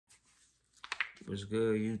What's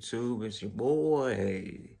good, YouTube? It's your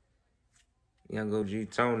boy, Young OG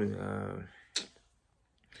Tony.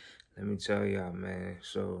 Let me tell y'all, man.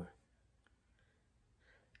 So,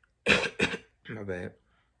 my bad.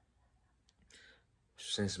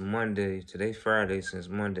 Since Monday, today's Friday, since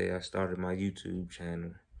Monday, I started my YouTube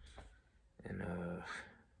channel. And,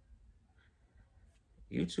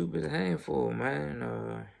 YouTube is a handful,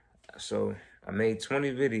 man. So, I made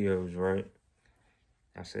 20 videos, right?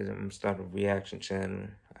 I said I'm gonna start a reaction channel.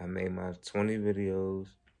 I made my 20 videos,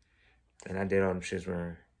 and I did all them shits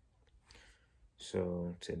wrong.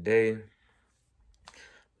 So today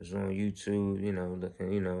was on YouTube,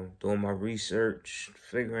 looking, doing my research,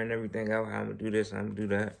 figuring everything out, how I'm gonna do this, how I'm gonna do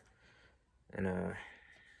that. And I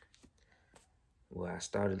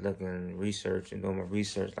started looking, researching, doing my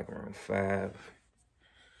research like around 5.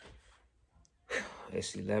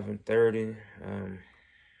 It's 11:30.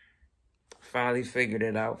 Finally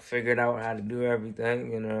figured out how to do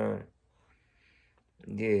everything, and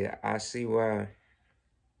yeah, I see why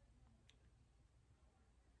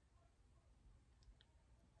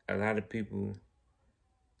a lot of people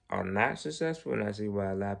are not successful, and I see why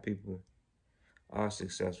a lot of people are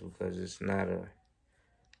successful, because it's not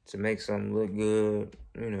to make something look good,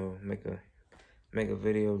 make a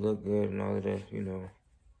video look good and all of that,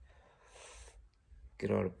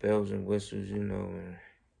 get all the bells and whistles, and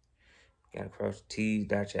gotta cross the T's,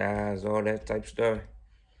 dot your I's, all that type stuff.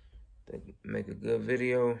 To make a good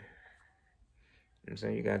video, you know what I'm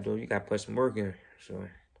saying, you gotta put some work in. So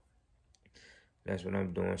that's what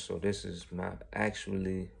I'm doing. So this is my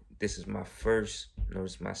first,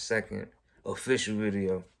 this is my second official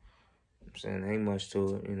video. I'm saying ain't much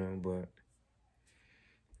to it, but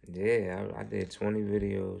yeah, I did 20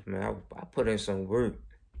 videos, man. I put in some work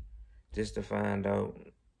just to find out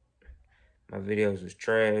my videos was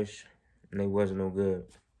trash and they wasn't no good.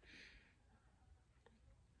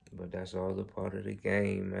 But that's all a part of the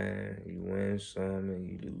game, man. You win some and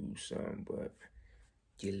you lose some, but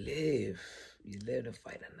you live. You live to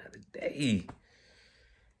fight another day.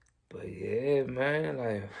 But yeah, man,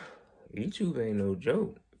 like, YouTube ain't no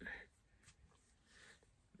joke.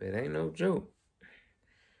 It ain't no joke.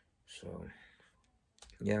 So,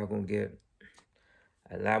 y'all gonna get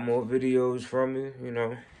a lot more videos from me,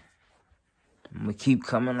 I'm gonna keep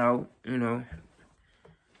coming out,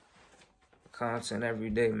 content every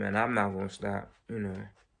day, man. I'm not gonna stop,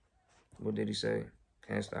 What did he say?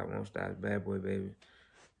 Can't stop, won't stop. Bad boy, baby.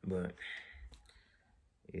 But,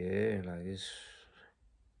 yeah, like, it's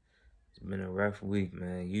been a rough week,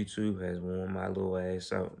 man. YouTube has worn my little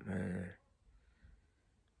ass out, man.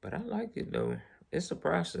 But I like it, though. It's a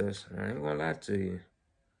process. I ain't gonna lie to you.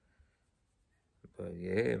 But,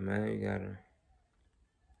 yeah, man, you gotta...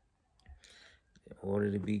 In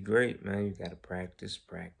order to be great, man, you gotta practice.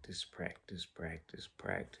 But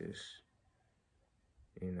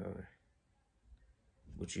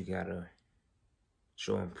you gotta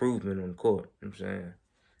show improvement on the court. You know what I'm saying?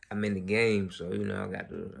 I'm in the game, so I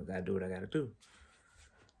gotta do what I gotta do.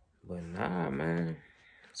 But nah, man.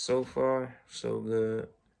 So far, so good.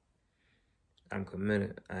 I'm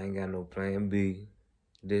committed. I ain't got no plan B.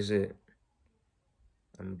 This it.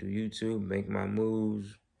 I'm gonna do YouTube, make my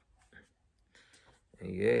moves.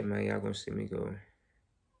 And yeah, man, y'all gonna see me go.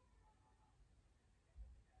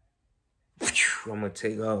 I'm gonna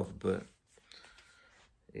take off, but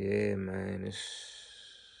yeah, man, it's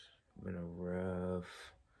been a rough.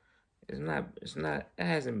 It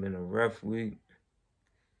hasn't been a rough week.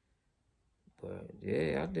 But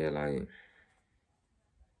yeah, I did like,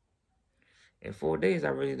 in 4 days, I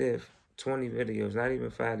really did 20 videos. Not even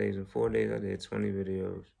 5 days. In 4 days, I did 20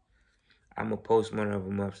 videos. I'm gonna post one of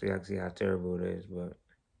them up so y'all can see how terrible it is, but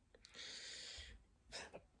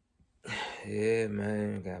yeah,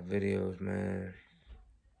 man, I got videos, man.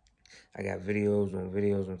 I got videos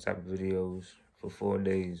on top of videos for 4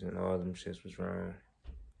 days, and all them shits was wrong.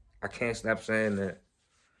 I can't stop saying that.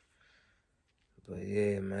 But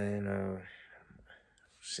yeah, man,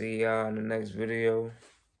 see y'all in the next video.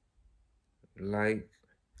 Like,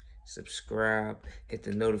 subscribe, hit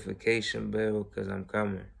the notification bell, because I'm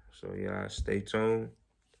coming. So y'all stay tuned.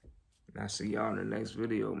 And I'll see y'all in the next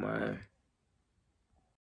video, man.